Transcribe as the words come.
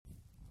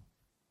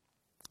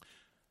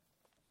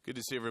Good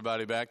to see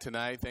everybody back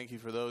tonight. Thank you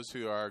for those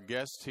who are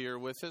guests here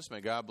with us.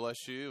 May God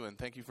bless you. And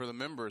thank you for the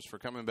members for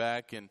coming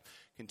back and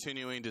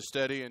continuing to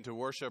study and to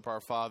worship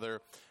our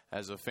Father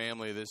as a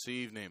family this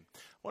evening. I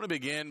want to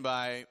begin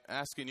by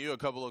asking you a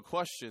couple of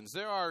questions.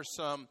 There are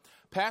some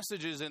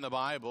passages in the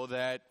Bible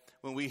that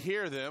when we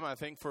hear them, I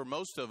think for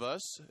most of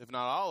us, if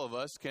not all of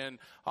us, can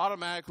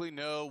automatically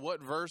know what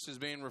verse is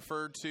being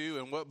referred to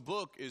and what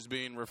book is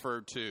being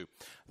referred to.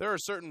 There are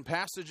certain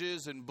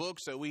passages and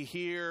books that we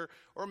hear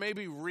or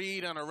maybe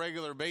read on a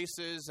regular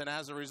basis, and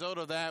as a result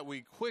of that,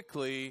 we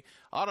quickly,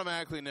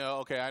 automatically know,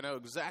 okay, I know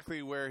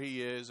exactly where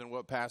he is and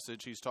what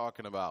passage he's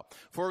talking about.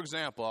 For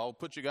example, I'll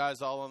put you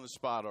guys all on the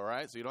spot, all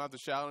right? So you don't have to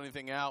shout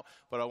anything out,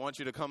 but I want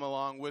you to come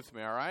along with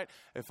me, all right?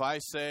 If I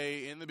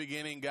say, in the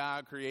beginning,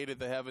 God created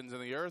the heavens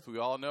and the earth, we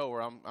all know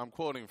where I'm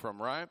quoting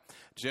from, right?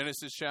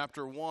 Genesis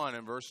chapter 1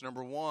 and verse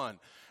number 1.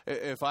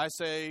 If I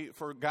say,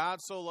 for God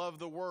so loved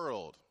the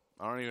world,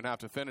 I don't even have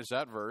to finish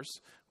that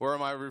verse.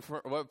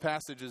 What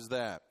passage is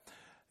that?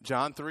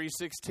 John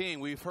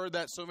 3:16. We've heard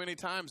that so many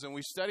times, and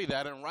we study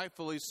that, and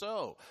rightfully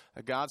so.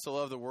 That God so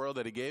loved the world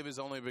that he gave his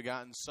only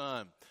begotten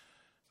Son.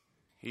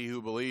 He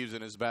who believes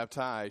and is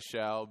baptized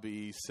shall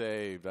be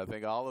saved. I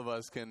think all of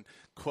us can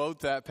quote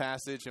that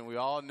passage, and we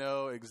all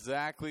know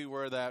exactly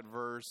where that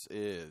verse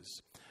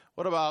is.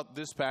 What about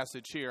this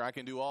passage here? I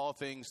can do all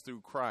things through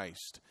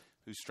Christ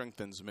who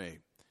strengthens me.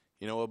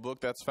 You know what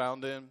book that's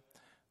found in?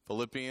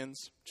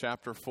 Philippians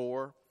chapter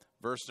 4,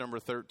 verse number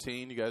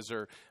 13. You guys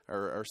are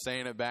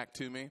saying it back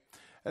to me.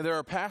 And there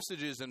are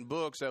passages and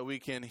books that we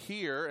can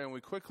hear, and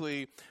we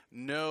quickly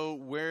know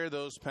where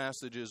those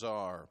passages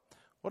are.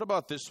 What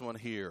about this one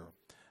here?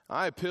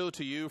 I appeal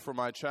to you for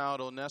my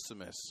child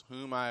Onesimus,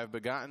 whom I have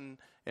begotten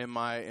in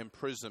my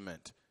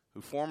imprisonment,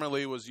 who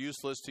formerly was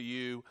useless to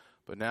you,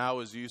 but now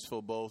is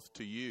useful both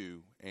to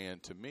you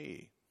and to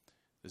me.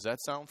 Does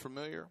that sound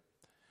familiar?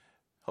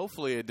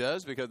 Hopefully it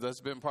does, because that's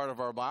been part of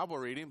our Bible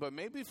reading, but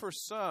maybe for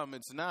some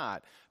it's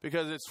not,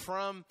 because it's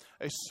from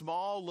a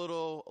small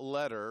little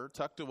letter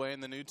tucked away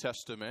in the New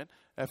Testament,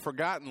 a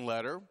forgotten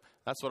letter.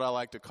 That's what I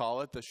like to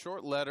call it, the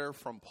short letter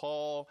from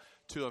Paul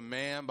to a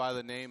man by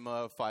the name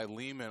of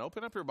Philemon.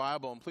 Open up your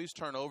Bible and please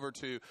turn over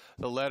to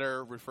the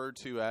letter referred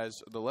to as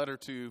the letter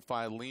to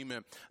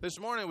Philemon. This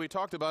morning we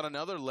talked about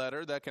another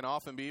letter that can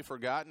often be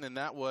forgotten, and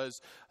that was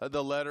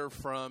the letter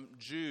from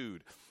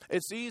Jude.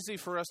 It's easy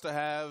for us to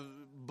have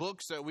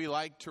books that we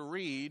like to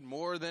read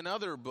more than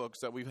other books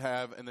that we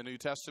have in the New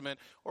Testament,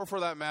 or for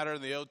that matter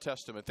in the Old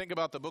Testament. Think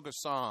about the book of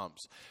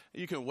Psalms.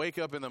 You can wake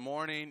up in the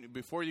morning,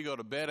 before you go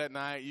to bed at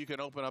night, you can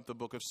open up the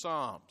book of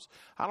Psalms.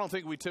 I don't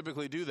think we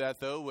typically do that,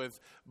 though, with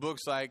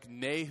books like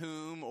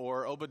Nahum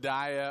or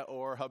Obadiah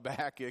or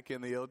Habakkuk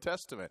in the Old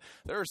Testament.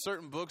 There are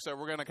certain books that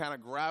we're going to kind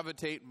of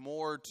gravitate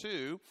more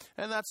to,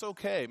 and that's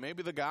okay.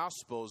 Maybe the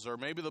Gospels or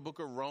maybe the book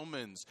of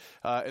Romans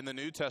in the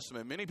New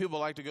Testament. Many people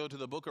like to go to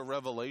the book of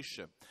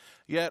Revelation.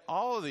 Yet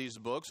all of these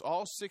books,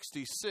 all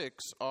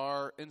 66,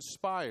 are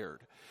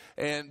inspired.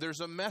 And there's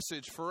a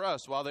message for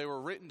us. While they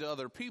were written to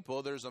other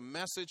people, there's a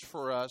message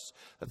for us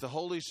that the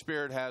Holy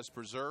Spirit has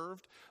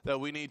preserved that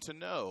we need to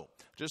know.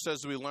 Just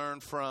as we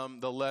learned from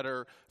the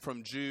letter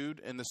from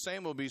Jude, and the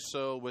same will be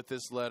so with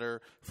this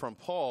letter from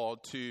Paul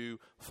to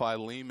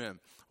Philemon.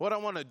 What I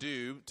want to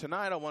do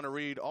tonight, I want to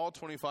read all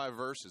 25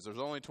 verses. There's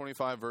only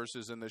 25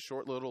 verses in this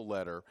short little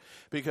letter,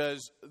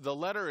 because the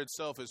letter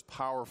itself is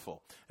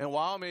powerful. And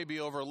while it may be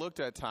overlooked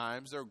at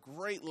times, there are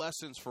great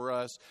lessons for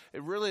us.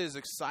 It really is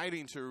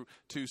exciting to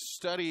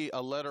study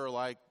a letter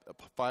like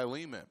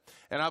Philemon.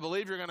 And I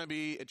believe you're going to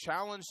be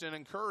challenged and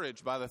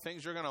encouraged by the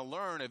things you're going to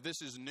learn if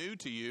this is new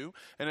to you.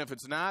 And if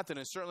it's not, then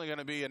it's certainly going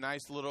to be a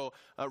nice little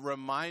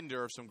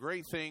reminder of some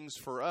great things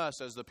for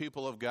us as the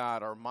people of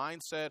God, our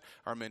mindset,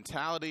 our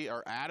mentality,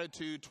 our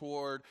attitude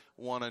toward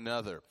one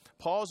another.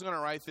 Paul's going to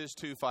write this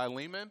to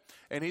Philemon,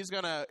 and he's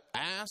going to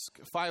ask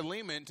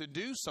Philemon to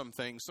do some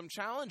things, some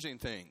challenging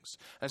things.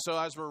 And so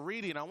as we're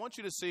reading, I want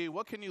you to see,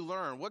 what can you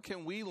learn? What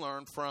can we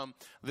learn from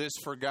this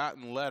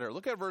forgotten letter?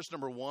 Look at verse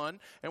number 1,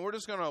 and we're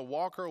just going to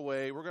walk our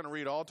way. We're going to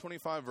read all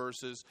 25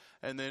 verses,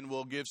 and then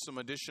we'll give some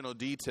additional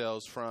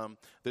details from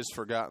this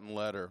forgotten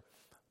letter.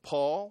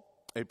 Paul,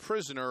 a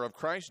prisoner of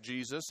Christ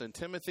Jesus, and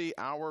Timothy,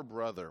 our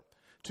brother,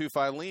 to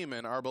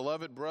Philemon, our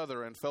beloved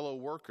brother and fellow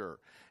worker,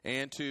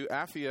 and to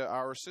Apphia,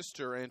 our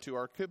sister, and to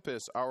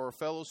Archippus, our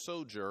fellow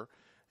soldier,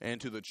 and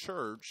to the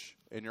church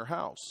in your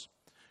house.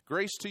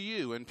 Grace to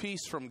you and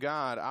peace from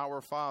God,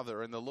 our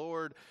Father, and the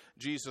Lord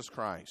Jesus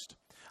Christ.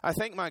 I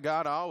thank my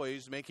God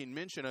always, making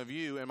mention of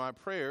you in my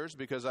prayers,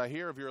 because I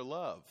hear of your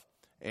love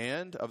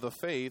and of the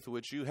faith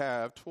which you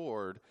have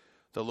toward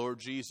the Lord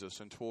Jesus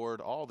and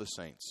toward all the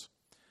saints.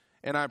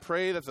 And I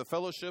pray that the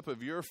fellowship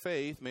of your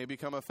faith may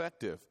become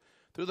effective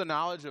through the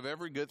knowledge of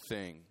every good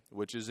thing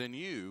which is in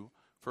you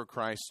for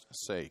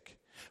Christ's sake.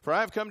 For I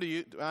have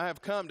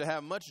come to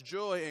have much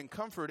joy and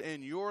comfort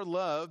in your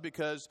love,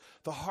 because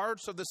the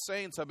hearts of the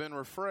saints have been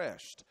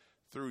refreshed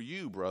through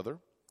you, brother.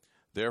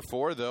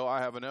 Therefore, though I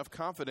have enough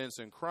confidence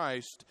in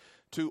Christ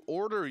to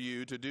order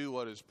you to do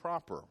what is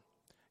proper,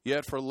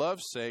 yet for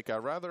love's sake I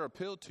rather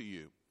appeal to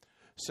you,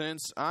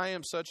 Since I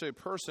am such a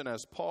person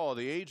as Paul,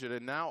 the aged,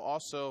 and now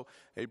also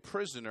a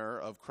prisoner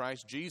of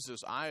Christ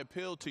Jesus, I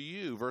appeal to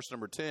you, verse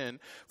number 10,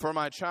 for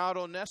my child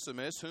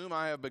Onesimus, whom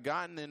I have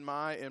begotten in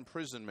my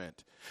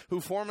imprisonment,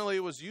 who formerly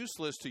was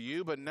useless to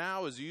you, but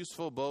now is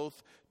useful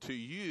both to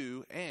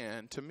you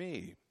and to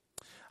me.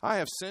 I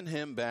have sent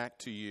him back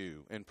to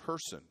you in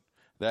person,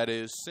 that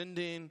is,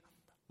 sending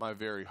my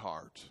very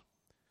heart,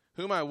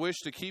 whom I wish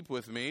to keep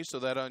with me, so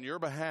that on your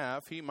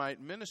behalf he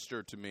might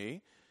minister to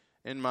me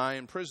in my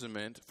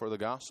imprisonment for the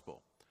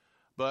gospel.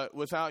 But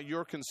without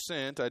your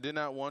consent, I did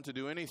not want to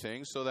do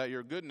anything, so that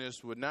your goodness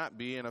would not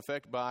be in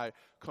effect by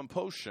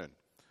compulsion,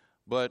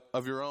 but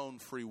of your own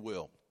free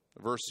will.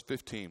 Verse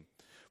 15.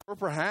 For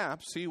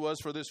perhaps he was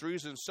for this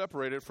reason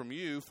separated from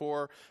you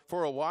for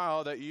a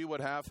while, that you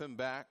would have him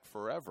back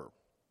forever,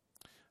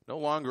 no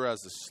longer as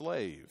a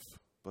slave,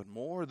 but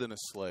more than a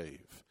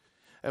slave,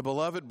 a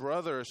beloved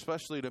brother,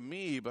 especially to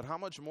me, but how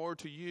much more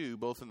to you,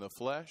 both in the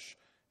flesh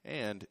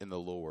and in the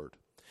Lord.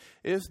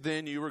 If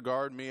then you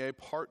regard me a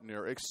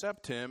partner,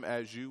 accept him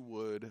as you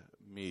would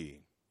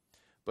me.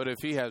 But if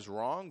he has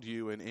wronged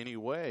you in any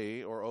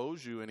way or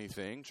owes you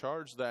anything,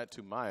 charge that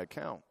to my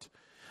account.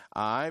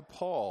 I,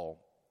 Paul,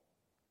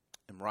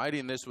 am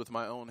writing this with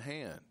my own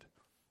hand.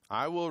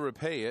 I will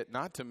repay it,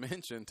 not to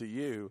mention to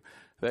you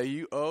that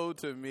you owe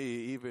to me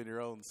even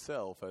your own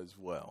self as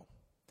well.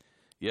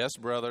 Yes,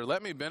 brother,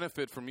 let me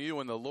benefit from you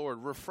in the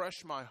Lord.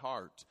 Refresh my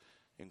heart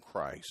in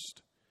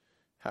Christ.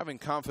 Having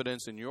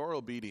confidence in your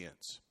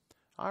obedience,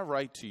 I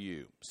write to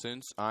you,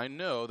 since I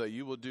know that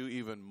you will do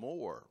even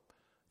more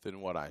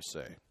than what I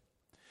say.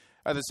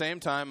 At the same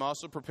time,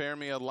 also prepare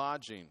me a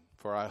lodging,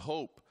 for I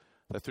hope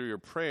that through your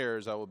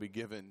prayers I will be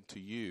given to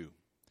you.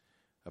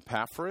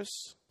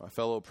 Epaphras, my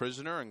fellow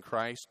prisoner in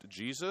Christ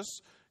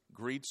Jesus,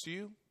 greets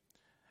you,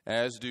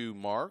 as do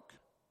Mark,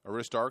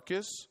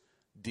 Aristarchus,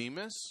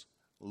 Demas,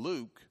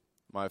 Luke,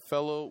 my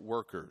fellow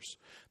workers.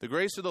 The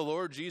grace of the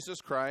Lord Jesus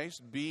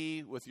Christ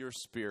be with your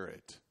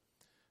spirit.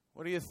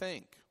 What do you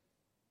think?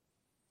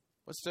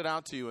 What stood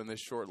out to you in this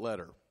short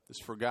letter, this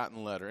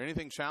forgotten letter?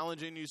 Anything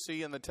challenging you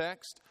see in the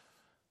text?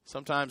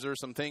 Sometimes there are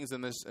some things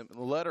in this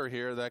letter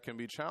here that can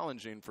be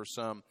challenging for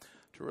some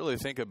to really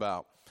think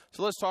about.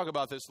 So let's talk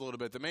about this a little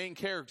bit. The main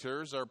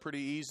characters are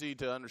pretty easy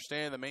to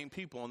understand, the main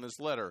people in this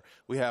letter.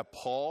 We have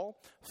Paul,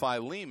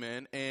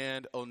 Philemon,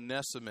 and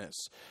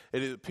Onesimus.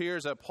 It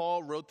appears that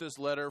Paul wrote this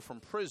letter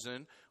from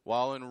prison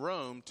while in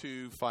Rome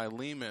to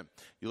Philemon.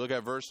 You look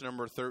at verse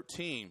number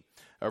 13,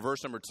 or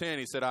verse number 10.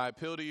 He said, I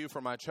appeal to you for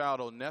my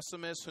child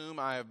Onesimus, whom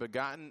I have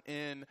begotten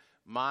in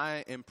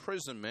my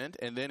imprisonment.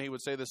 And then he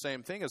would say the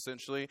same thing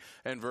essentially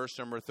in verse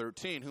number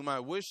 13, whom I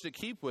wish to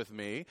keep with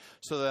me,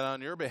 so that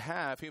on your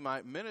behalf he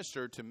might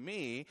minister to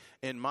me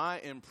in my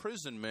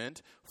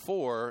imprisonment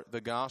for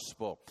the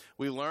gospel.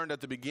 We learned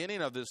at the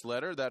beginning of this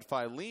letter that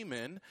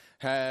Philemon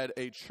had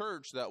a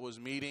church that was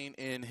meeting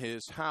in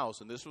his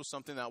house, and this was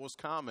something that was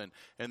common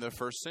in the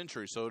first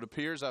century. So it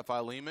appears that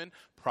Philemon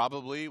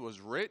probably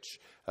was rich,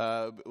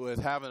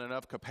 with having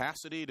enough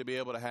capacity to be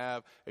able to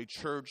have a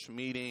church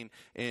meeting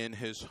in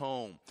his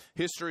home.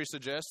 History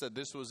suggests that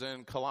this was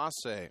in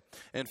Colossae,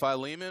 and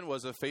Philemon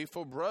was a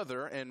faithful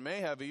brother and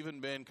may have even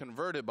been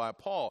converted by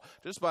Paul.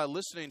 Just by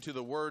listening to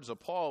the words of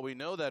Paul, we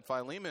know that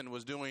Philemon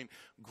was doing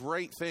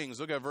great things.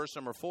 Look at verse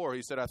number 4.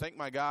 He said, I thank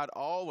my God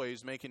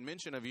always, making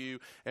mention of you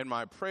in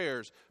my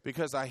prayers,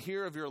 because I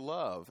hear of your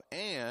love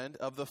and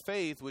of the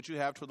faith which you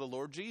have toward the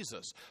Lord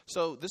Jesus.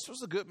 So this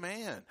was a good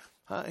man.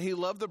 He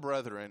loved the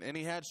brethren, and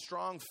he had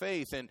strong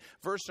faith. In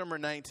verse number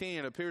 19,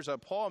 it appears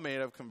that Paul may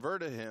have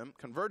converted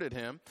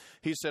him.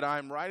 He said, I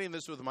am writing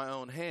this with my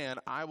own hand.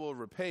 I will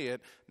repay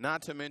it,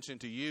 not to mention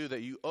to you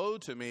that you owe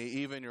to me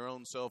even your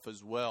own self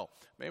as well.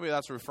 Maybe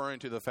that's referring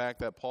to the fact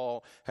that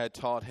Paul had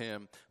taught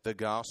him the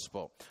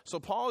gospel. So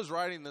Paul is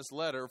writing this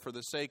letter for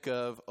the sake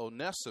of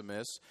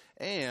Onesimus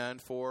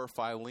and for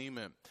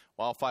Philemon.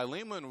 While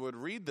Philemon would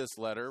read this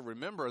letter,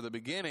 remember at the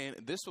beginning,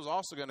 this was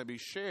also going to be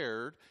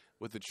shared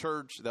with the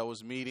church that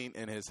was meeting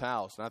in his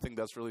house. And I think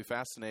that's really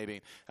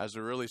fascinating as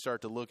we really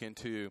start to look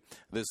into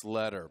this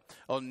letter.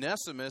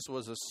 Onesimus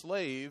was a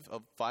slave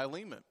of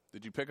Philemon.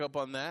 Did you pick up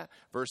on that?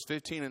 Verse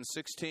 15 and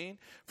 16.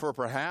 For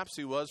perhaps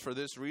he was for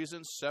this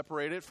reason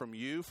separated from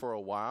you for a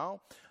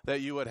while,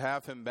 that you would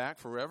have him back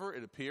forever.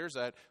 It appears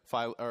that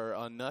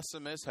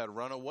Onesimus had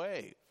run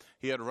away.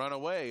 He had run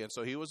away, and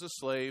so he was a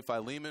slave.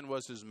 Philemon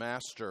was his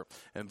master.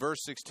 In verse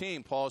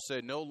 16, Paul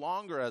said, no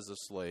longer as a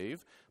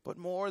slave, but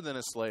more than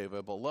a slave,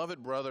 a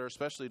beloved brother,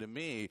 especially to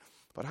me,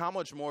 but how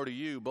much more to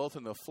you, both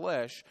in the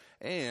flesh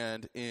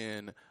and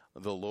in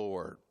the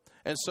Lord.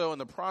 And so in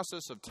the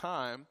process of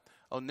time,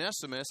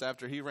 Onesimus,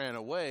 after he ran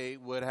away,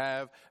 would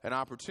have an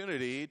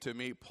opportunity to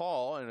meet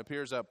Paul, and it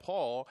appears that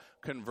Paul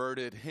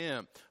converted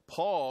him.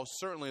 Paul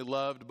certainly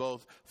loved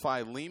both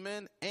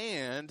Philemon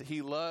and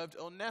he loved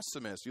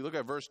Onesimus. You look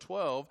at verse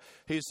 12,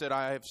 he said,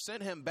 I have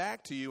sent him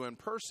back to you in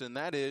person,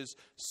 that is,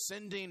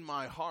 sending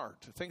my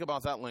heart. Think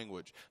about that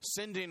language,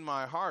 sending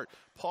my heart.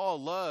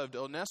 Paul loved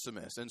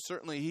Onesimus, and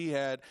certainly he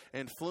had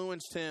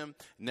influenced him.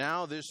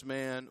 Now this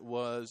man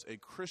was a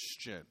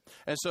Christian.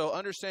 And so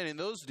understanding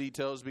those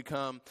details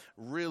become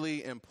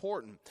really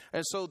important.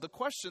 And so the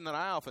question that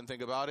I often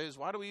think about is,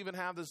 why do we even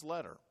have this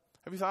letter?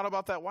 Have you thought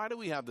about that? Why do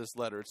we have this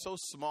letter? It's so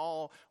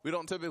small. We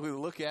don't typically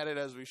look at it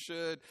as we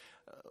should.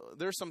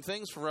 There's some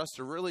things for us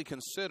to really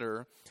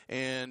consider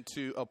and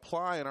to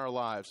apply in our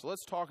lives. So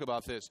let's talk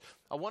about this.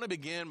 I want to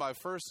begin by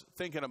first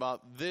thinking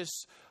about this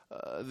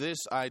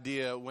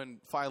idea. When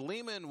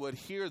Philemon would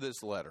hear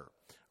this letter,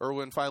 or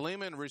when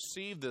Philemon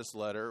received this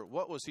letter,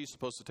 what was he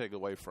supposed to take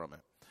away from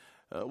it?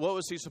 What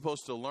was he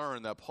supposed to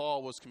learn that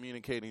Paul was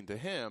communicating to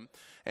him?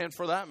 And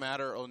for that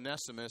matter,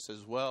 Onesimus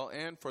as well,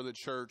 and for the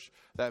church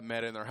that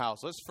met in their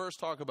house. Let's first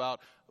talk about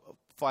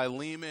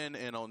Philemon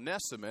and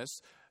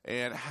Onesimus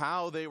and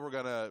how they were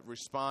going to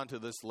respond to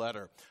this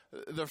letter.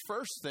 The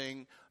first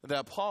thing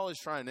that Paul is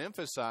trying to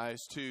emphasize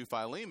to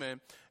Philemon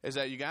is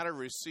that you got to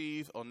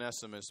receive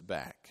Onesimus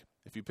back.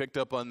 If you picked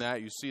up on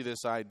that, you see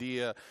this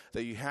idea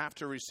that you have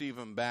to receive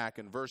him back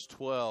in verse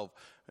 12,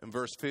 in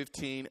verse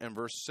 15, and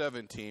verse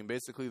 17,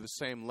 basically the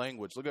same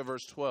language. Look at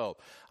verse 12.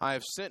 I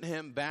have sent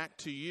him back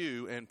to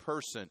you in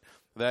person,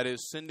 that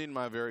is, sending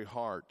my very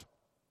heart.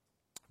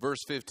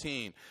 Verse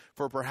 15,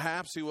 for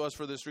perhaps he was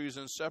for this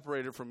reason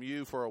separated from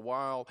you for a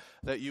while,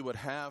 that you would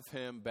have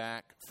him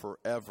back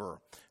forever.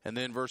 And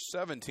then verse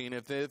 17,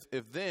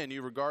 if then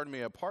you regard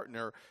me a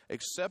partner,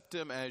 accept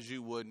him as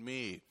you would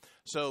me.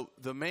 So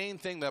the main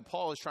thing that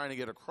Paul is trying to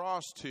get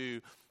across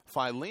to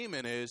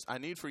Philemon is, I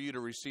need for you to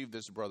receive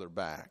this brother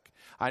back.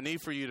 I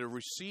need for you to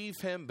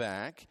receive him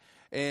back,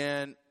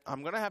 and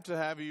I'm going to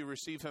have you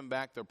receive him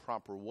back the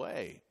proper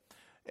way.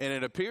 And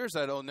it appears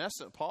that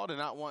Paul did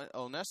not want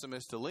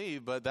Onesimus to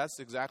leave, but that's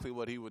exactly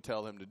what he would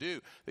tell him to do.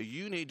 That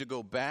you need to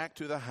go back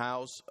to the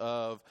house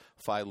of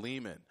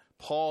Philemon.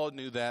 Paul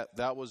knew that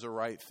that was the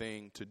right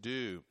thing to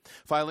do.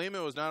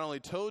 Philemon was not only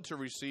told to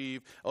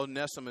receive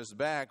Onesimus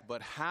back,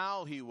 but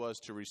how he was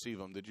to receive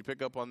him. Did you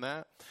pick up on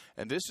that?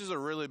 And this is a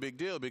really big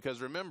deal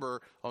because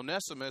remember,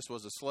 Onesimus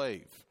was a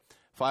slave.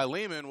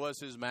 Philemon was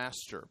his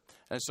master.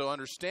 And so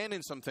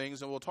understanding some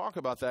things, and we'll talk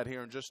about that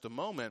here in just a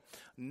moment,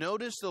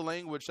 notice the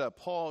language that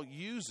Paul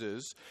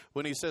uses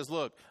when he says,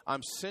 look,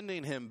 I'm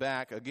sending him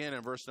back, again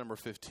in verse number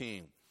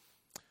 15.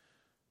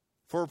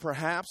 For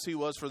perhaps he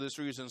was for this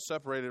reason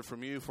separated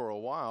from you for a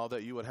while,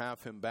 that you would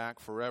have him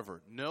back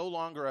forever. No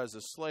longer as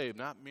a slave,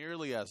 not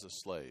merely as a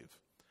slave,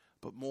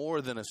 but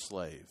more than a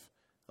slave,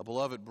 a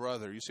beloved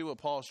brother. You see what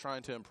Paul's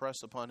trying to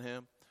impress upon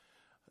him?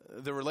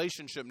 The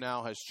relationship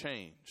now has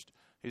changed.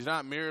 He's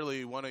not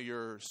merely one of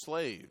your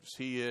slaves.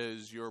 He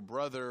is your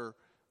brother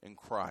in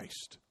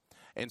Christ.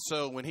 And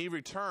so when he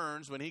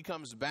returns, when he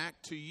comes back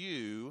to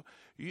you,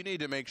 you need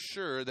to make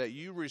sure that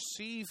you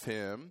receive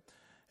him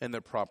in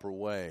the proper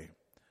way.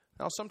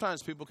 Now,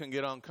 sometimes people can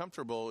get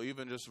uncomfortable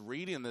even just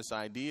reading this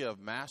idea of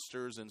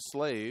masters and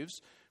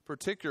slaves,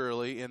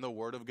 particularly in the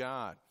Word of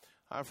God.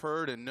 I've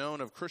heard and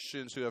known of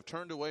Christians who have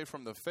turned away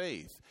from the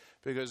faith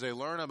because they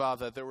learn about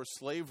that there was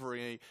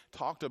slavery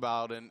talked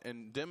about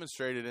and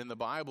demonstrated in the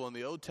Bible, in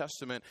the Old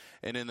Testament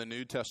and in the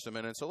New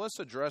Testament. And so let's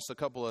address a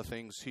couple of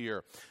things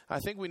here. I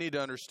think we need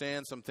to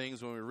understand some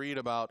things when we read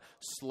about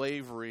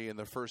slavery in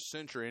the first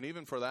century, and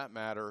even for that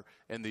matter,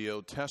 in the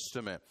Old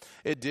Testament.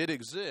 It did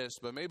exist,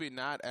 but maybe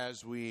not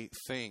as we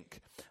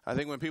think. I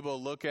think when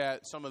people look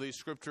at some of these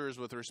scriptures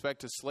with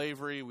respect to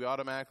slavery, we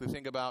automatically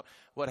think about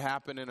what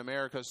happened in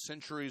America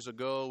centuries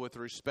ago with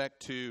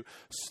respect to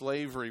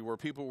slavery, where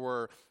people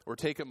were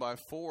taken by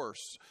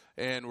force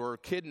and were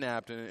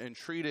kidnapped and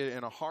treated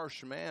in a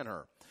harsh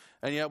manner.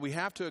 And yet we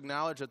have to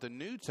acknowledge that the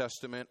New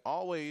Testament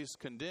always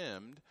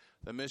condemned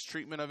the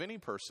mistreatment of any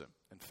person.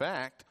 In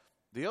fact,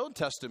 the Old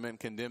Testament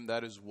condemned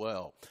that as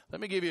well. Let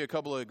me give you a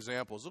couple of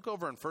examples. Look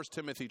over in 1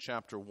 Timothy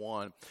chapter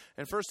 1.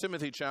 In 1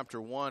 Timothy chapter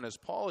 1, as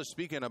Paul is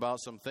speaking about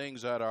some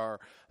things that are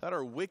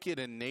wicked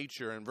in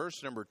nature, in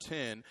verse number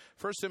 10,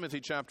 1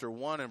 Timothy chapter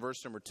 1 and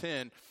verse number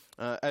 10,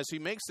 as he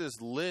makes this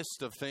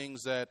list of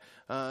things that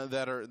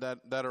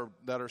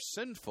are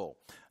sinful,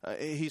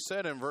 he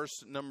said in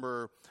verse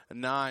number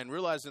 9,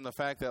 realizing the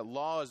fact that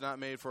law is not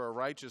made for a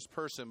righteous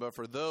person, but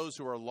for those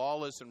who are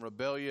lawless and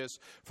rebellious,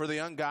 for the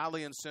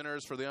ungodly and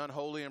sinners, for the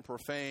unholy and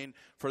profane,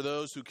 for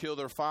those who kill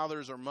their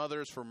fathers or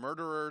mothers, for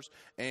murderers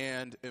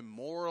and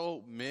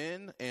immoral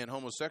men and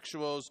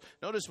homosexuals.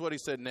 Notice what he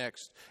said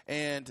next,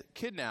 and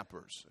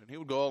kidnappers. And he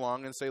would go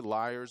along and say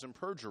liars and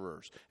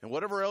perjurers, and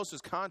whatever else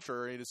is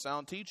contrary to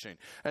sound teaching.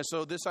 And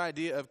so this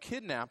idea of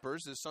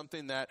kidnappers is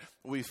something that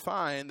we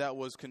find that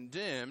was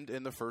condemned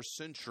in the first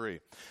century.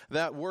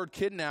 That word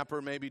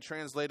kidnapper may be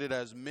translated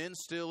as men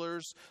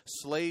stealers,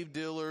 slave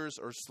dealers,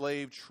 or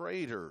slave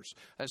traders.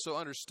 And so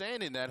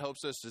understanding that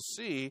helps us to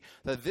see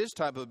that this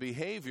type of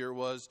behavior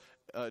was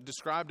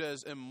described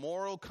as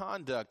immoral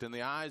conduct in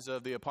the eyes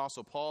of the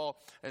Apostle Paul,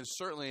 and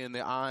certainly in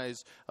the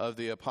eyes of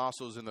the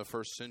apostles in the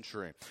first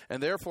century.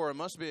 And therefore, it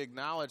must be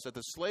acknowledged that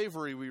the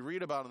slavery we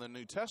read about in the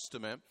New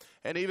Testament,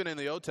 and even in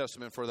the Old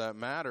Testament for that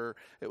matter,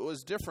 it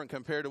was different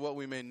compared to what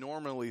we may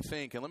normally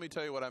think. And let me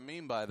tell you what I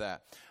mean by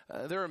that.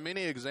 There are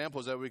many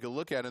examples that we could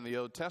look at in the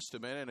Old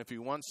Testament, and if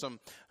you want some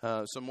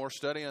more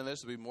study on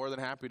this, I'd be more than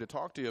happy to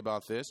talk to you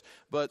about this.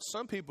 But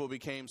some people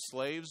became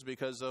slaves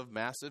because of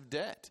massive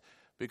debt,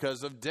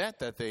 because of debt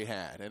that they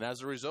had. And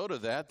as a result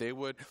of that, they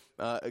would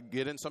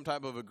get in some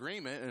type of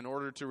agreement in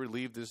order to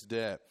relieve this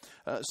debt.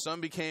 Some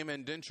became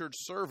indentured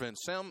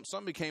servants.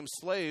 Some became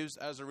slaves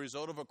as a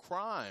result of a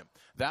crime.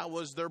 That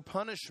was their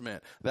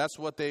punishment. That's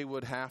what they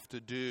would have to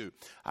do.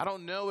 I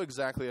don't know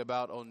exactly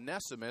about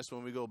Onesimus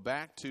when we go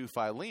back to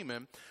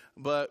Philemon,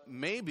 but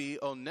maybe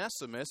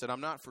Onesimus, and I'm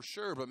not for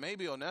sure, but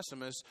maybe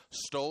Onesimus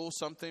stole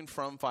something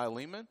from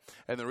Philemon.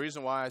 And the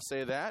reason why I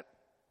say that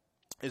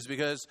is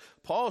because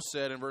Paul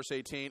said in verse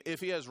 18,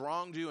 if he has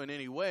wronged you in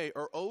any way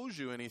or owes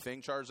you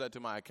anything, charge that to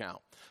my account.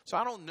 So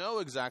I don't know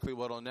exactly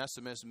what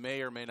Onesimus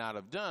may or may not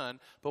have done,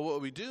 but what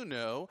we do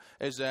know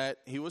is that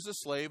he was a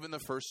slave in the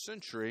first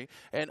century,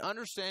 and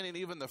understanding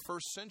even the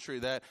first century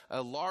that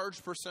a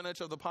large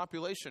percentage of the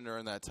population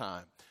during that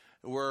time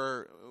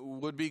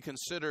would be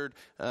considered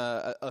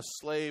a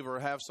slave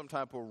or have some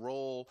type of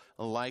role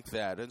like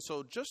that. And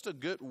so just a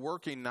good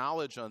working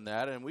knowledge on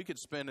that, and we could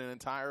spend an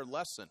entire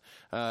lesson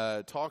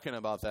talking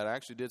about that. I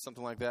actually did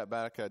something like that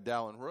back at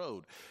Dallin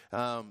Road.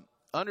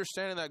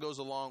 Understanding that goes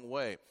a long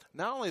way.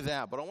 Not only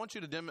that, but I want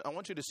you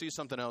to see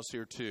something else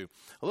here too.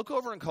 Look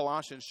over in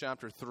Colossians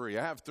chapter 3.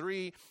 I have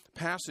 3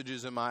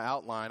 passages in my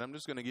outline. I'm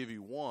just going to give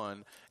you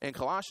one. In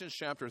Colossians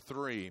chapter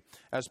 3,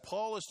 as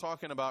Paul is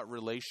talking about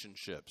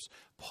relationships,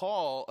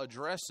 Paul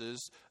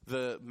addresses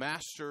the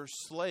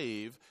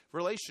master-slave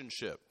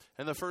relationship.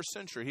 In the first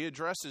century, he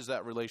addresses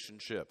that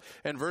relationship.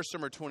 In verse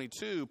number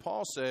 22,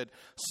 Paul said,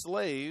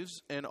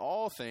 slaves in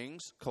all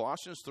things,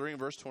 Colossians 3 and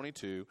verse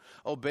 22,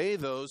 obey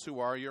those who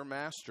are your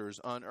masters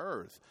on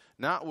earth,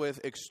 not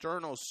with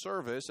external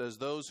service as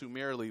those who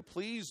merely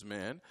please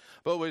men,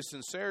 but with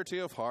sincerity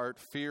of heart,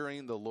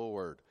 fearing the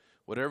Lord.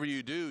 Whatever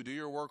you do, do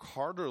your work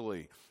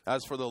heartily,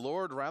 as for the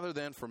Lord rather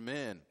than for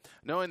men,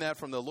 knowing that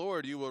from the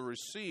Lord you will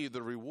receive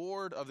the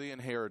reward of the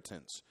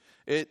inheritance.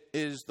 It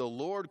is the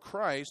Lord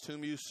Christ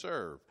whom you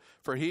serve.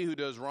 For he who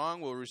does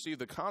wrong will receive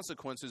the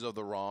consequences of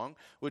the wrong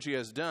which he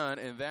has done,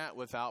 and that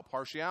without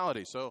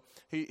partiality. So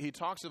he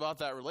talks about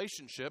that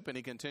relationship, and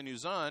he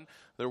continues on.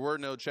 There were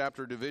no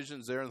chapter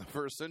divisions there in the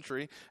first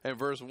century. In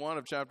verse 1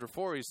 of chapter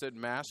 4, he said,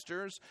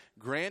 masters,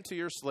 grant to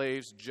your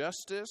slaves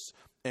justice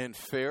and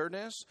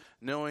fairness,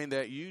 knowing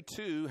that you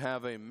too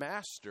have a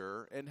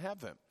master in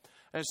heaven.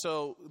 And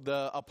so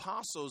the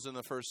apostles in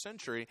the first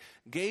century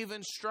gave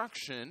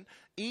instruction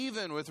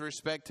even with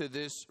respect to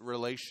this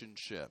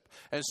relationship.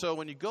 And so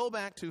when you go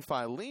back to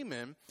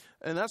Philemon,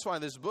 and that's why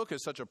this book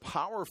is such a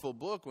powerful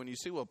book when you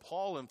see what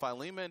Paul and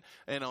Philemon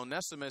and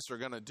Onesimus are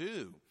going to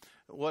do.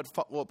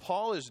 What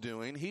Paul is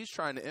doing, he's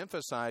trying to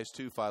emphasize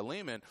to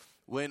Philemon,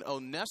 when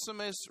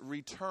Onesimus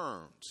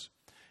returns,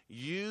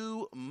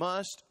 you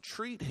must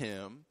treat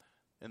him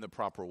in the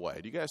proper way.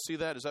 Do you guys see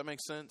that? Does that make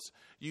sense?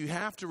 You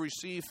have to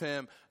receive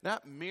him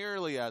not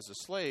merely as a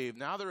slave.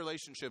 Now the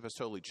relationship has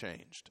totally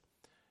changed.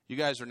 You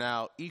guys are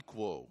now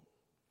equal.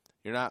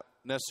 You're not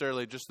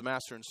necessarily just the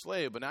master and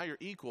slave, but now you're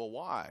equal.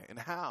 Why and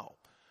how?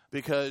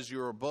 Because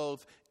you're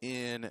both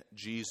in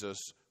Jesus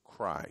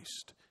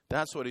Christ.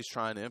 That's what he's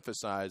trying to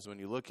emphasize when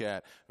you look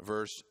at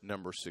verse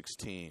number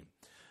 16.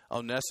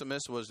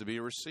 Onesimus was to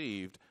be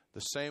received the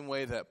same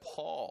way that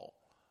Paul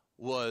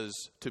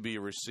was to be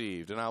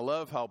received. And I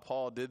love how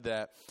Paul did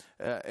that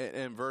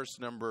in verse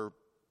number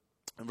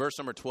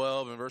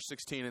 12 and verse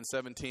 16 and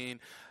 17.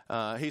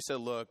 He said,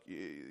 look,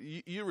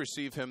 you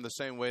receive him the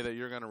same way that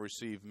you're going to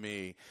receive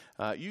me.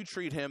 You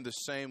treat him the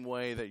same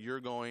way that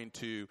you're going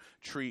to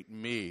treat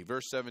me.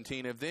 Verse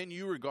 17, if then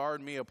you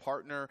regard me a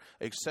partner,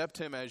 accept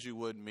him as you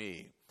would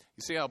me.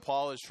 You see how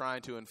Paul is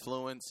trying to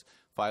influence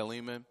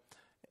Philemon?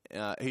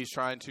 He's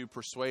trying to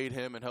persuade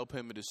him and help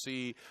him to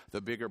see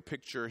the bigger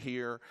picture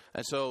here.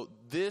 And so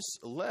this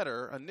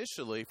letter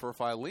initially for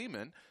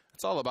Philemon,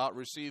 it's all about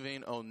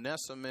receiving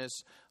Onesimus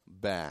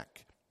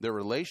back. The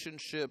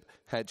relationship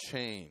had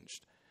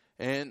changed.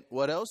 And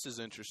what else is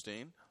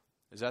interesting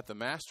is that the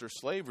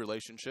master-slave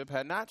relationship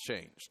had not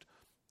changed.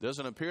 It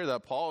doesn't appear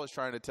that Paul is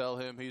trying to tell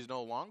him he's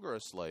no longer a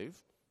slave.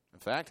 In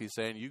fact, he's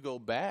saying you go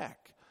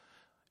back.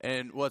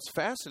 And what's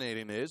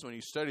fascinating is when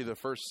you study the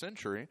first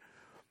century,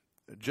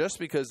 just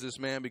because this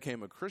man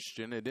became a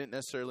Christian, it didn't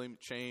necessarily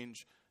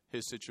change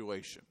his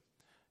situation.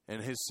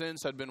 And his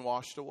sins had been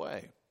washed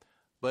away.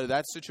 But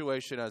that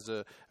situation as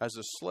a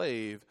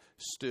slave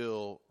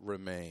still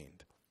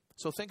remained.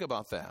 So think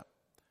about that.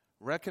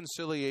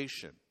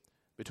 Reconciliation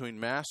between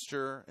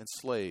master and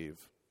slave.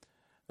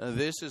 Now,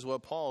 this is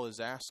what Paul is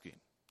asking.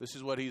 This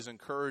is what he's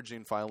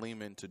encouraging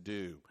Philemon to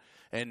do.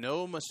 And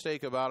no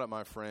mistake about it,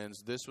 my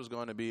friends, this was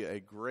going to be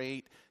a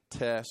great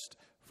test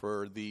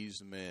for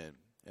these men.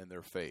 in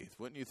their faith.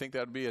 Wouldn't you think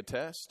that would be a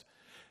test?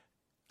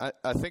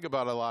 I think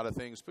about a lot of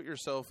things. Put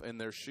yourself in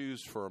their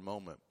shoes for a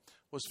moment.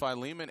 Was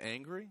Philemon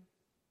angry?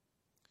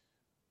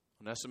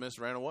 Onesimus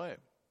ran away.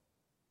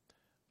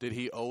 Did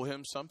he owe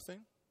him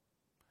something?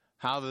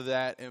 How did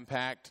that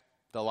impact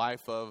the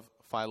life of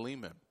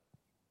Philemon?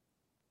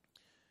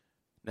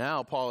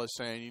 Now Paul is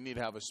saying you need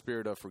to have a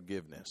spirit of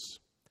forgiveness.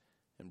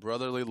 And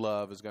brotherly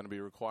love is going to be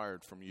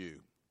required from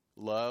you.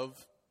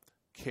 Love,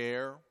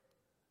 care,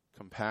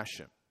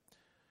 compassion.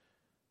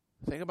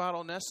 Think about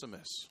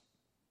Onesimus.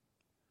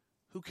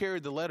 Who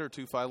carried the letter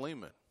to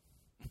Philemon?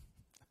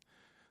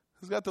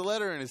 Who's got the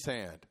letter in his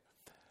hand?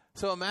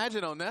 So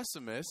imagine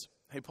Onesimus.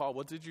 Hey, Paul,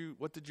 what did you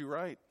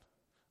write?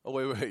 Oh,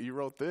 wait, you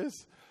wrote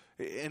this?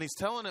 And he's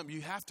telling him,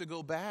 you have to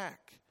go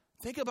back.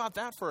 Think about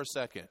that for a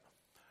second.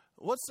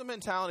 What's the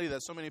mentality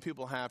that so many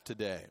people have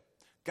today?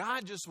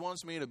 God just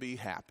wants me to be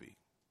happy.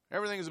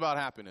 Everything is about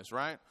happiness,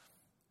 right?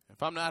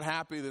 If I'm not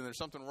happy, then there's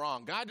something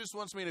wrong. God just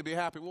wants me to be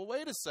happy. Well,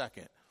 wait a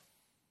second.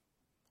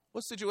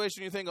 What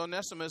situation do you think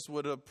Onesimus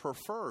would have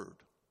preferred?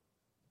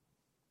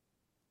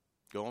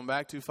 Going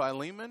back to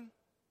Philemon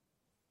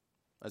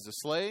as a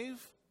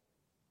slave?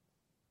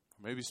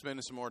 Or maybe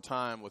spending some more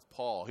time with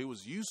Paul. He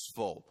was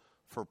useful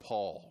for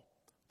Paul.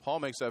 Paul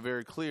makes that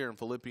very clear in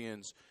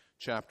Philippians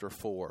chapter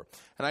 4.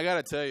 And I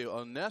got to tell you,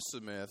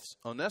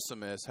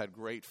 Onesimus had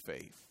great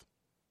faith.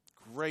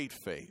 Great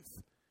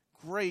faith.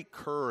 Great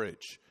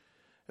courage.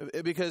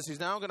 Because he's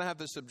now going to have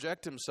to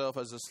subject himself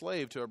as a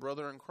slave to a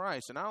brother in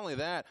Christ. And not only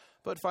that,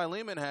 but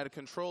Philemon had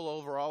control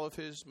over all of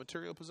his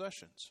material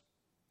possessions.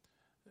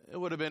 It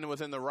would have been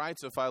within the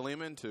rights of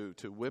Philemon to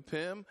whip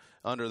him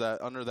under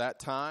that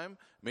time,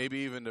 maybe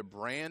even to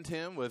brand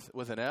him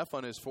with an F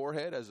on his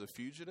forehead as a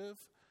fugitive.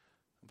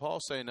 And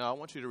Paul's saying, no, I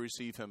want you to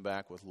receive him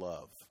back with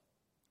love,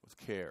 with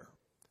care,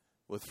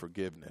 with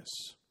forgiveness.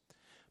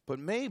 But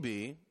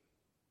maybe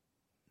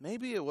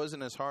it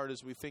wasn't as hard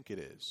as we think it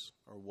is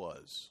or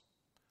was.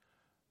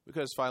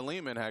 Because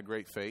Philemon had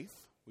great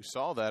faith. We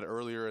saw that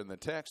earlier in the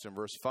text in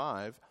verse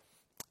 5.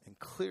 And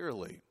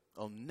clearly,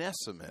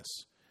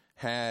 Onesimus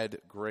had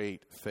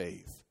great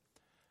faith.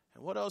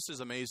 And what else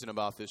is amazing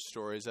about this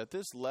story is that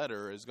this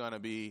letter is going to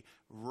be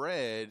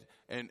read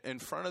in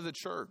front of the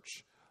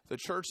church. The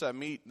church that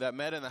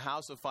met in the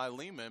house of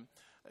Philemon,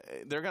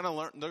 they're going to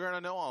learn. They're going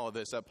to know all of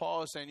this. That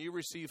Paul is saying, you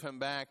receive him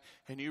back,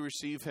 and you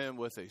receive him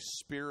with a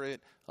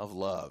spirit of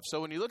love.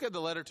 So when you look at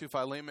the letter to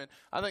Philemon,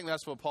 I think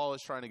that's what Paul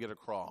is trying to get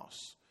across.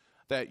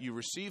 That you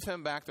receive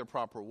him back the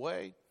proper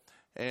way,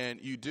 and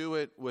you do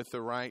it with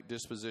the right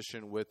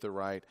disposition, with the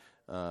right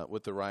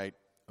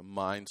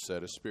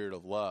mindset, a spirit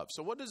of love.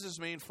 So what does this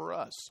mean for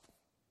us?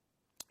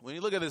 When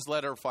you look at this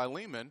letter of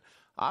Philemon,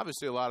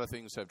 obviously a lot of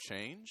things have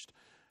changed,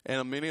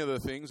 and many of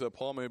the things that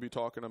Paul may be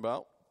talking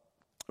about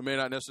may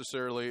not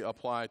necessarily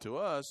apply to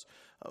us,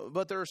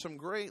 but there are some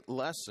great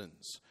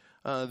lessons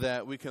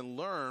that we can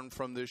learn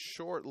from this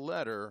short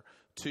letter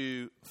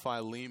to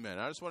Philemon.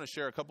 I just want to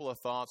share a couple of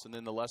thoughts, and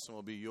then the lesson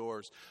will be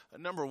yours.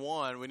 Number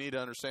one, we need to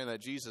understand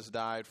that Jesus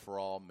died for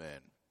all men.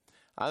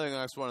 I think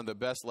that's one of the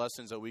best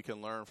lessons that we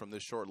can learn from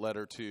this short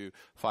letter to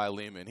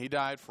Philemon. He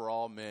died for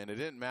all men. It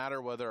didn't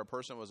matter whether a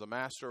person was a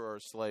master or a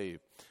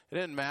slave. It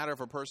didn't matter if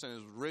a person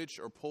is rich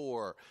or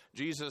poor.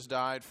 Jesus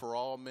died for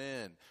all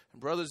men.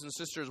 And brothers and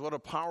sisters, what a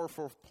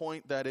powerful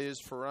point that is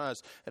for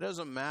us. It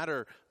doesn't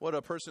matter what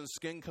a person's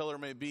skin color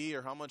may be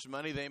or how much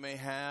money they may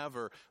have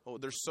or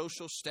their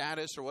social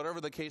status or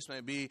whatever the case may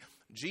be.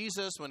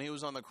 Jesus, when he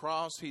was on the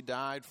cross, he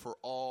died for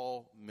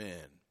all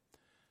men.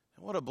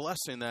 What a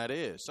blessing that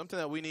is. Something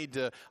that we need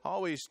to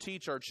always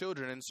teach our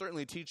children and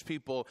certainly teach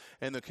people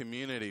in the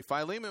community.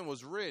 Philemon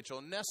was rich.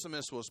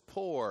 Onesimus was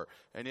poor.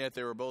 And yet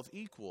they were both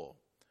equal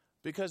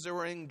because they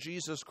were in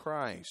Jesus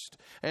Christ.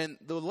 And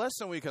the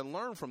lesson we can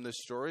learn from this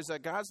story is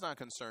that God's not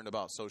concerned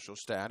about social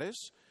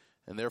status,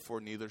 and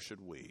therefore neither should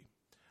we.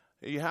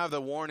 You have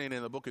the warning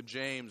in the book of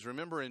James.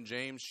 Remember in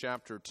James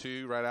chapter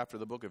 2, right after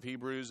the book of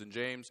Hebrews, in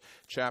James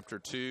chapter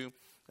 2,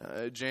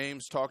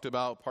 James talked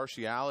about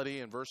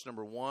partiality in verse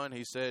number 1.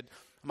 He said,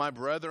 "My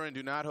brethren,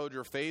 do not hold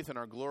your faith in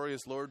our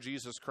glorious Lord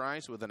Jesus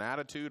Christ with an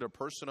attitude of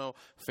personal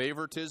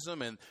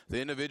favoritism." And the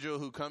individual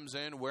who comes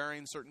in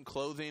wearing certain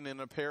clothing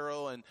and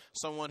apparel and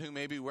someone who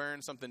may be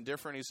wearing something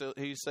different,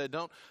 he said,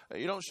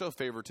 you don't show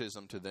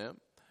favoritism to them.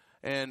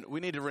 And we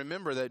need to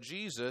remember that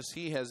Jesus,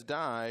 he has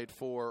died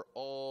for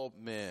all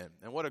men.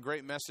 And what a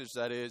great message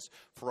that is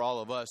for all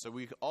of us, that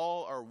we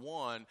all are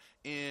one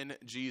in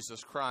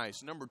Jesus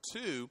Christ. Number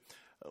two,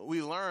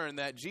 we learn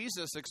that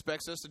Jesus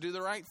expects us to do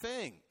the right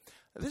thing.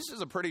 This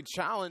is a pretty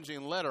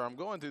challenging letter. I'm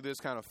going through this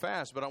kind of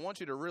fast, but I want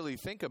you to really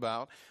think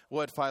about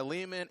what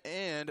Philemon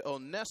and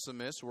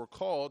Onesimus were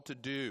called to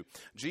do.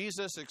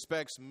 Jesus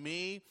expects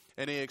me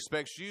and he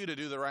expects you to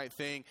do the right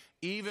thing,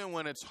 even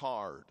when it's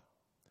hard.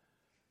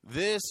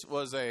 This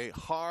was a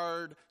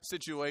hard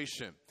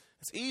situation.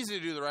 It's easy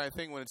to do the right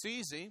thing when it's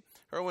easy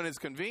or when it's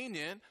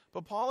convenient,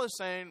 but Paul is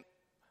saying,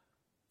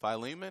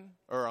 Philemon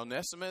or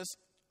Onesimus,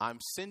 I'm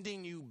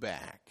sending you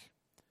back.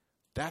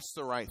 That's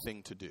the right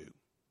thing to do.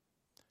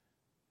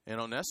 And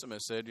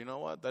Onesimus said, you know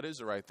what? That is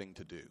the right thing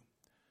to do.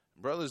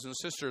 Brothers and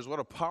sisters, what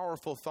a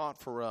powerful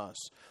thought for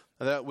us,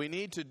 that we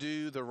need to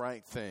do the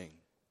right thing,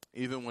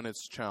 even when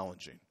it's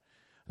challenging.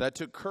 That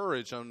took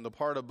courage on the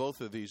part of both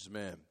of these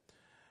men.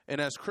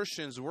 And as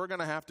Christians, we're going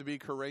to have to be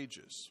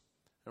courageous.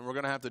 And we're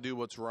going to have to do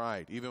what's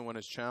right, even when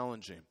it's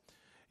challenging.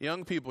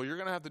 Young people, you're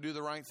going to have to do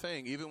the right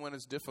thing, even when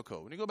it's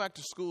difficult. When you go back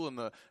to school in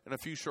a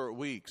few short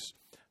weeks,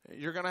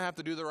 you're going to have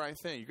to do the right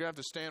thing. You're going to have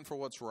to stand for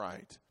what's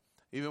right,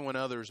 even when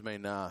others may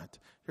not.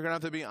 You're going to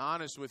have to be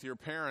honest with your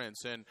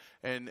parents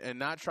and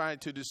not try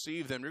to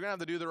deceive them. You're going to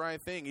have to do the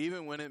right thing,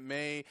 even when it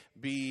may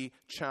be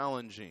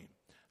challenging.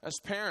 As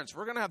parents,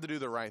 we're going to have to do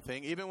the right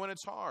thing, even when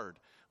it's hard.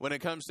 When it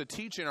comes to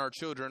teaching our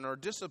children or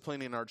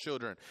disciplining our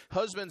children.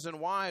 Husbands and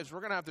wives, we're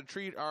going to have to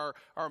treat our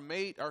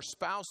mate, our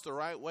spouse the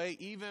right way,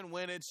 even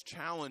when it's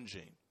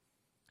challenging.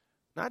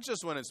 Not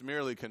just when it's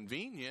merely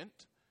convenient,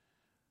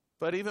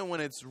 but even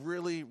when it's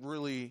really,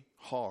 really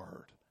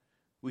hard.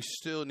 We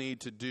still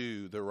need to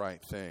do the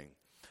right thing.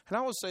 And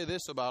I will say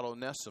this about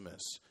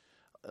Onesimus.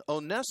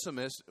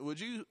 Onesimus, would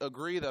you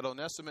agree that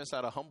Onesimus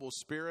had a humble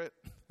spirit?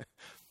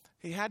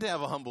 He had to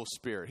have a humble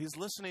spirit. He's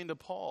listening to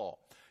Paul.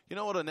 You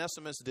know what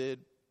Onesimus did?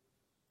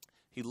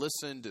 He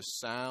listened to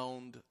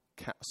sound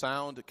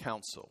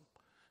counsel.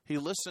 He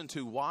listened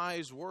to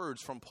wise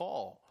words from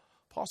Paul.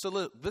 Paul said,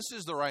 look, this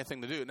is the right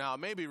thing to do. Now, it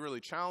may be really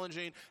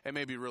challenging. It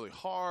may be really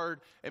hard.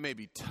 It may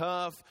be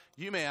tough.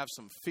 You may have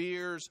some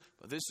fears,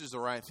 but this is the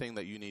right thing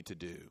that you need to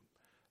do.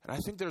 And I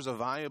think there's a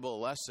valuable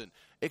lesson.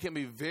 It can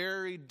be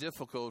very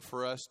difficult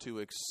for us to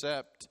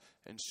accept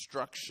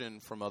instruction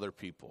from other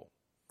people.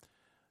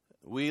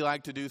 We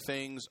like to do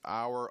things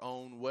our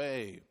own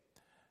way.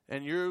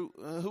 And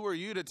who are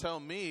you to tell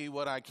me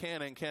what I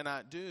can and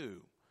cannot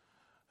do?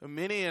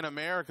 Many in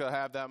America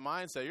have that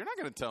mindset. You're not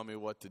going to tell me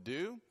what to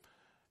do.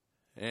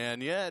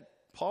 And yet,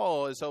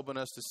 Paul is helping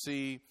us to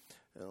see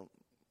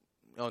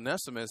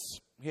Onesimus,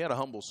 he had a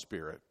humble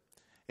spirit.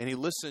 And he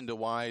listened to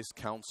wise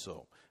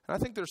counsel. And I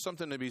think there's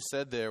something to be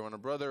said there when a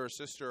brother or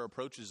sister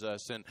approaches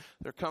us and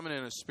they're coming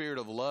in a spirit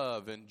of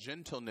love and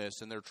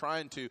gentleness and they're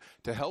trying to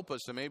help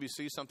us to maybe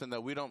see something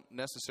that we don't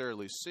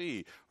necessarily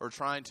see, or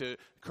trying to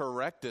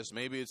correct us.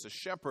 Maybe it's a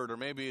shepherd, or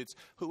maybe it's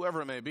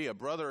whoever it may be, a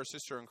brother or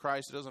sister in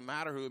Christ. It doesn't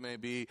matter who it may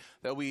be,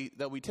 that we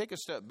take a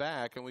step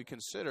back and we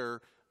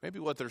consider maybe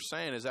what they're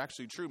saying is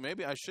actually true.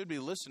 Maybe I should be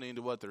listening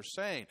to what they're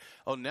saying.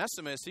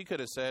 Onesimus, he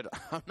could have said,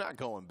 I'm not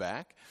going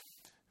back.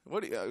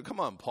 Come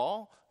on,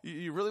 Paul.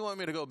 You really want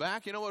me to go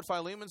back? You know what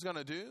Philemon's going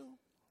to do?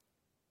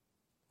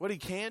 What he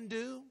can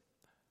do?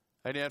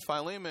 And yet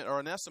Philemon or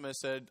Onesimus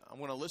said, I'm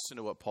going to listen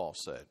to what Paul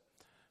said,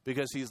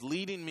 because he's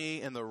leading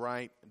me in the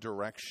right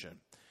direction.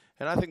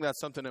 And I think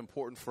that's something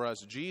important for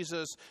us.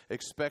 Jesus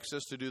expects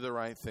us to do the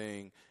right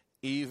thing,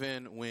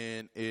 even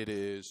when it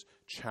is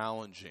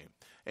challenging.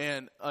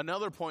 And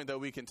another point that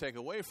we can take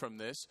away from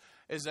this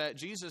is that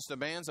Jesus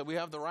demands that we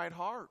have the right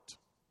heart.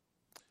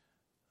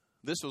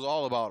 This was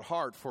all about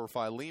heart for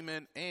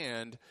Philemon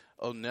and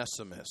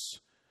Onesimus.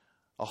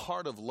 A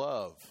heart of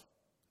love,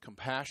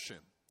 compassion,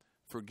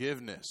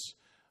 forgiveness.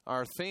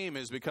 Our theme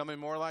is becoming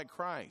more like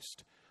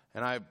Christ.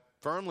 And I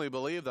firmly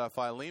believe that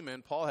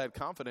Philemon, Paul had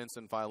confidence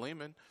in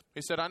Philemon.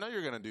 He said, I know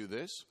you're going to do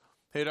this.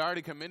 He had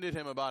already commended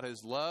him about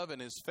his love and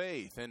his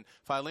faith. And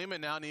Philemon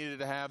now needed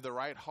to have the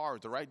right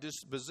heart, the right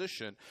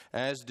disposition,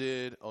 as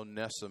did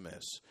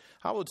Onesimus.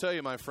 I will tell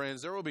you, my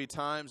friends, there will be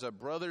times that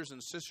brothers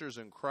and sisters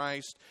in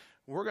Christ,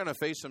 we're going to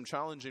face some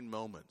challenging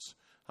moments.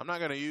 I'm not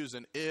going to use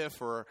an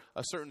if or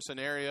a certain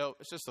scenario.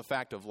 It's just the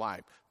fact of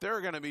life. There are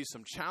going to be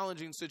some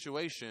challenging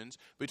situations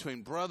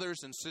between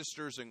brothers and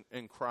sisters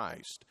in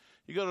Christ.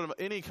 You go to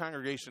any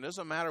congregation, it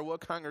doesn't matter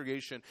what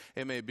congregation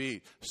it may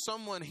be.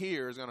 Someone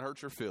here is going to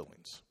hurt your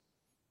feelings.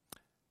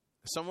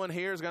 Someone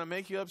here is going to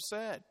make you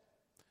upset.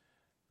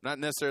 Not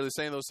necessarily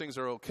saying those things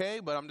are okay,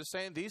 but I'm just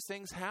saying these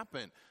things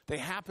happen. They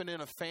happen in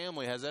a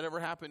family. Has that ever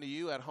happened to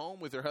you at home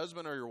with your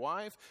husband or your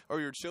wife or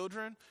your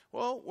children?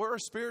 Well, we're a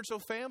spiritual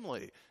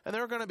family, and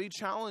there are going to be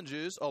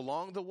challenges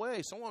along the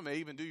way. Someone may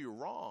even do you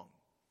wrong,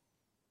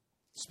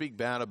 speak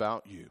bad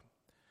about you.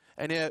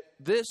 And yet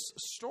this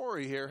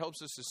story here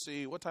helps us to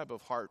see what type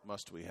of heart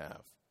must we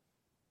have.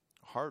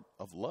 A heart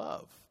of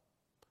love,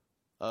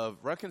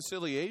 of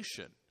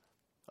reconciliation,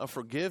 of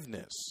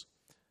forgiveness,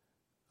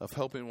 of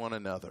helping one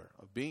another,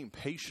 of being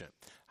patient.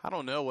 I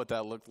don't know what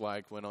that looked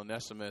like when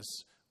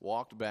Onesimus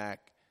walked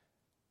back,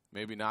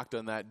 maybe knocked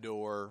on that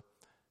door,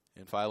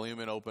 and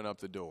Philemon opened up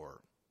the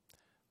door.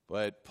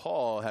 But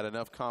Paul had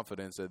enough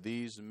confidence that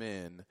these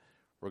men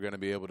were going to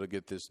be able to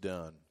get this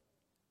done.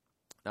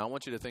 Now, I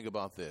want you to think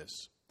about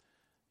this.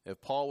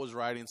 If Paul was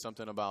writing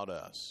something about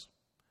us,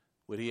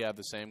 would he have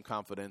the same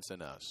confidence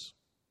in us,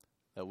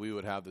 that we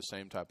would have the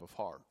same type of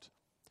heart,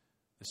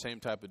 the same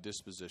type of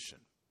disposition?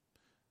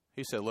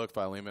 He said, look,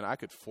 Philemon, I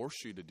could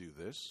force you to do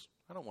this.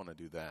 I don't want to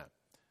do that,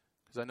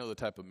 because I know the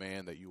type of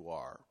man that you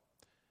are.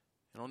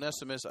 And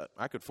Onesimus,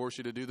 I could force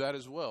you to do that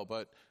as well,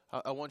 but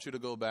I want you to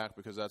go back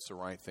because that's the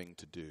right thing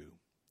to do.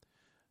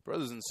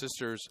 Brothers and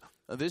sisters,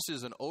 this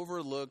is an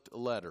overlooked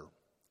letter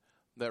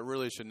that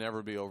really should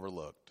never be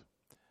overlooked.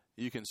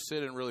 you can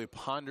sit and really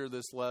ponder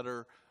this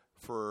letter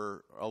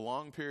for a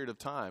long period of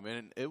time,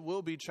 and it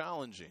will be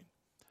challenging.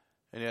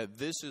 And yet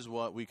this is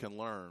what we can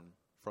learn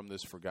from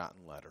this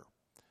forgotten letter.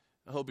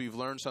 I hope you've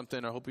learned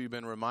something. I hope you've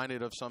been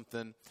reminded of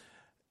something.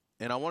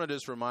 And I want to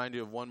just remind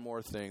you of one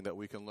more thing that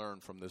we can learn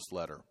from this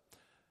letter.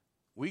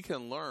 We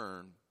can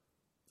learn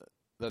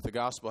that the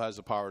gospel has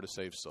the power to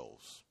save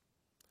souls,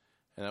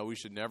 and that we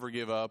should never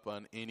give up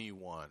on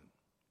anyone.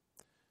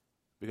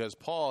 Because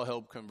Paul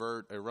helped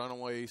convert a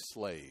runaway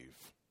slave.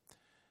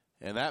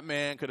 And that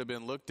man could have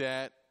been looked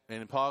at,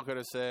 and Paul could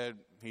have said,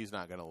 he's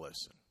not going to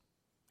listen.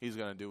 He's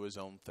going to do his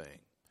own thing.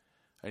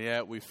 And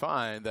yet we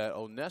find that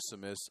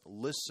Onesimus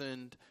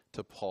listened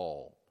to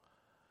Paul.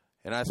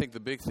 And I think the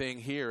big thing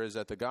here is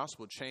that the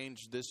gospel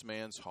changed this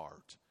man's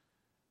heart.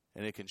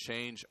 And it can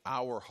change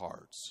our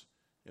hearts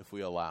if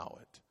we allow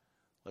it.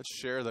 Let's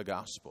share the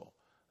gospel.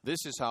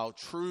 This is how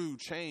true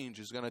change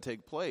is going to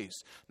take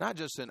place. Not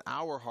just in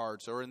our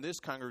hearts or in this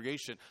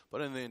congregation,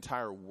 but in the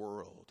entire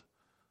world.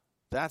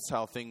 That's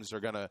how things are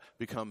going to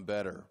become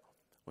better.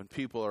 When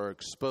people are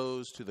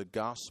exposed to the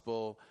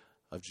gospel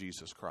of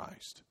Jesus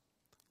Christ.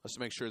 Let's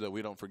make sure that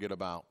we don't forget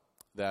about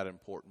that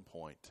important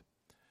point.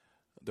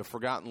 The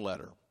forgotten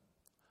letter.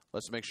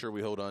 Let's make sure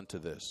we hold on to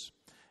this.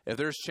 If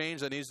there's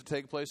change that needs to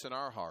take place in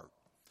our heart,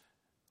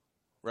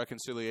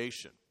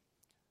 reconciliation,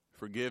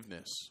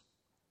 forgiveness,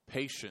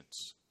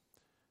 patience,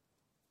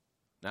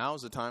 now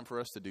is the time for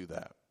us to do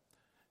that.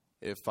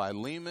 If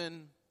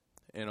Philemon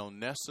and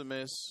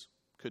Onesimus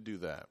could do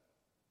that,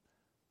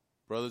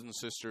 brothers and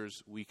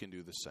sisters, we can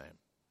do the same.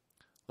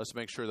 Let's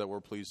make sure that we're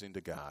pleasing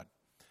to God.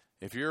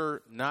 If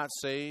you're not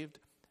saved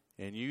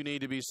and you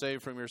need to be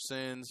saved from your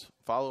sins,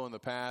 follow in the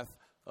path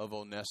of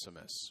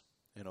Onesimus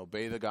and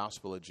obey the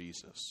gospel of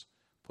Jesus.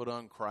 Put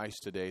on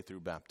Christ today through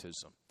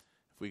baptism.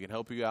 If we can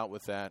help you out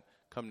with that,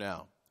 come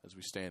now as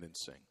we stand and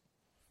sing.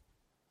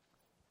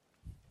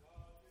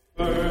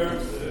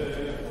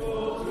 Mercy.